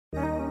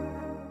Don't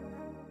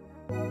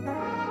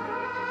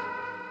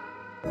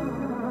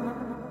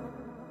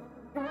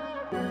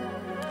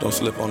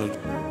slip on it.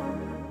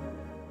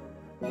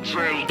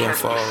 Don't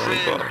fall on the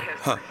ball.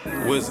 Huh,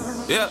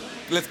 wizard. Yeah,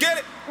 let's get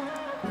it.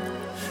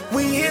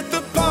 We hit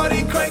the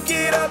party, crank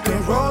it up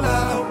and roll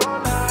out.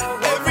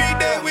 Every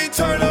day we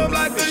turn up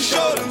like the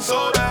show done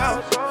sold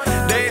out.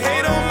 They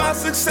hate on my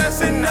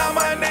success and now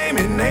my name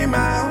in their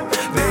mouth.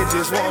 They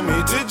just want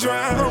me to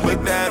drown,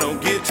 but that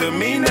don't get to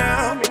me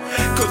now.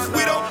 Cause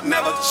we don't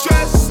never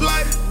stress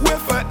like we're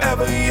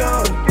forever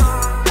young.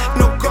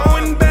 No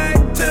going back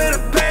to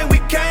the pain we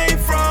came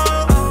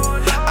from.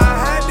 I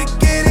had to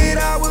get it,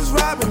 I was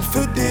robbing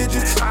for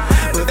digits,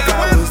 but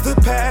that was the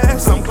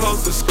past. I'm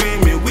close to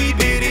screaming, we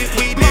did it,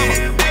 we did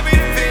it.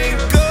 Everything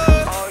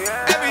good,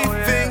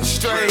 everything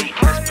straight.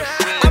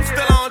 I'm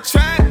still on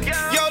track,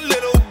 your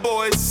little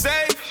boy's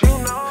safe.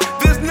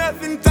 There's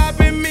nothing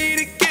stopping me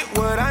to get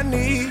what I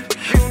need.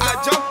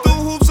 I jump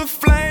through hoops of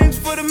flames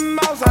for the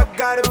mouse I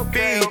gotta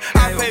feed.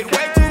 I paid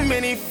way too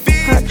many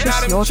fees,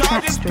 now them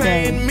charges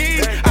paying me.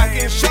 I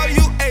can show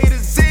you A to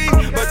Z,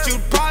 but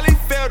you'd probably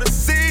fail to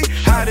see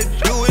how to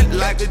do it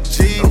like a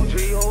G.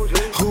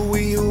 Who are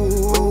you?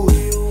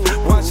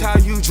 Watch how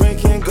you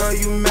drinking, girl,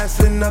 you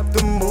messing up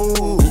the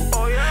mood.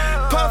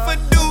 Puff a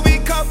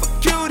doobie, cup for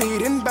cutie,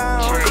 then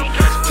bounce.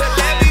 Tell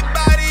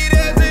everybody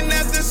there's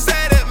enough to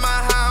set at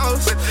my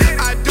house.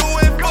 I do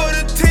it for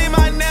the team,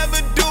 I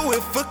never do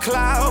it for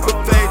clout.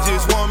 But they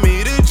just want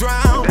me to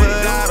drown, but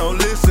I don't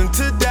listen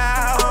to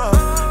doubt.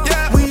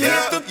 We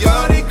hit the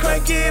party,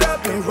 crank it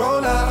up and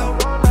roll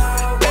out.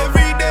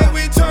 Every day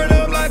we turn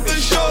up like the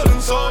show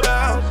done sold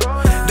out.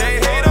 They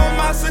hate on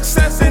my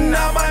success and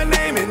now my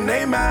name in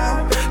their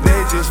mouth.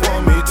 They just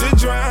want me to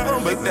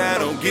drown, but that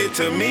don't get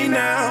to me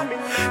now.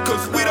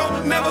 Cause we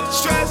don't never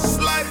stress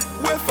like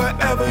we're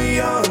forever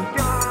young.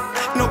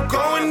 No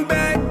going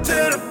back to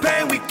the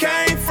pain we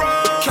came from.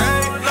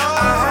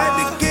 I had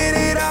to get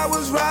it, I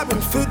was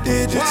robbing for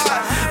digits,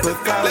 but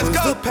that was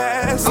the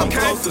past. I'm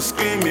close to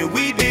screaming,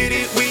 we did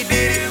it, we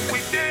did it, we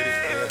did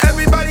it.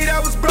 Everybody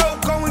that was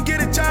broke, go and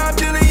get a job,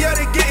 dealing, yeah,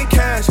 they getting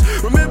cash.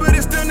 Remember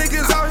there's still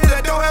niggas out here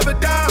that don't have a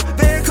dime.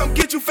 They ain't come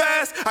get you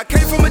fast. I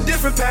came from a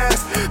different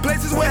past,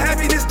 places where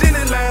happiness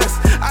didn't last.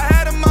 I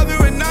had a mother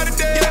and not a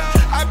dad.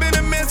 I've been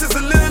a man since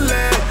a little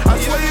lad. I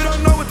swear you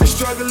don't know what the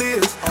struggle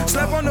is.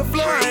 Slept on the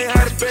floor, I ain't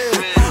had a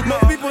bed.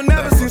 Most people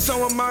never seen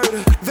someone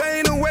murder. They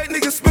ain't awake,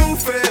 niggas spoon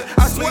fed.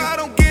 I swear I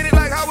don't get it,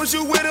 like how was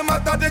you with him? I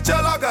thought that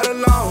y'all all got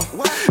along.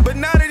 But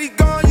now that he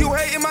gone, you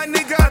hating my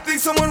nigga, I think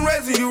someone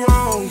raising you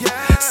wrong.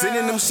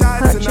 Sending them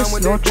shots and I'm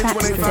with that bitch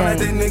when they found out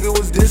that nigga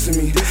was dissing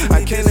me.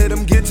 I can't let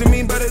them get to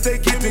me, but if they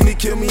get to me,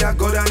 kill me, I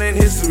go down in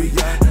history.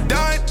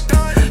 Done,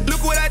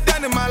 look what I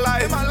done in my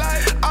life.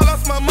 I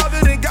lost my mother,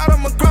 then got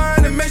on my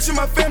grind and make sure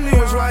my family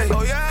was right.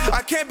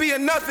 I can't be a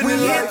nothing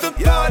in life. We hit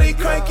the party,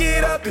 crank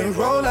it up and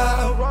roll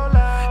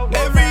out.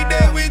 Every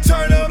day we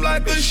turn up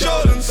like the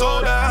show done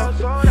sold out.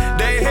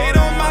 They hate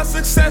on my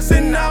success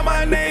and now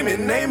my name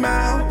in their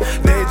mouth.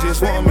 They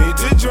just want me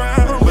to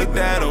drown, but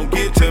that don't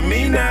get to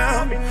me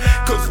now.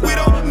 Cause we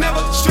don't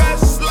never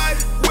stress like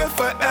we're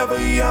forever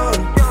young.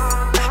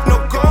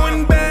 No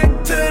going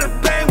back to the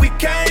pain we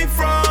came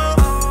from.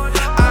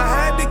 I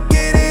had to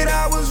get it,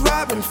 I was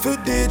robbing for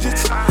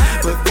digits,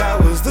 but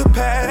that was the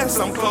past.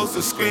 I'm close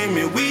to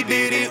screaming, we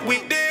did it,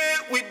 we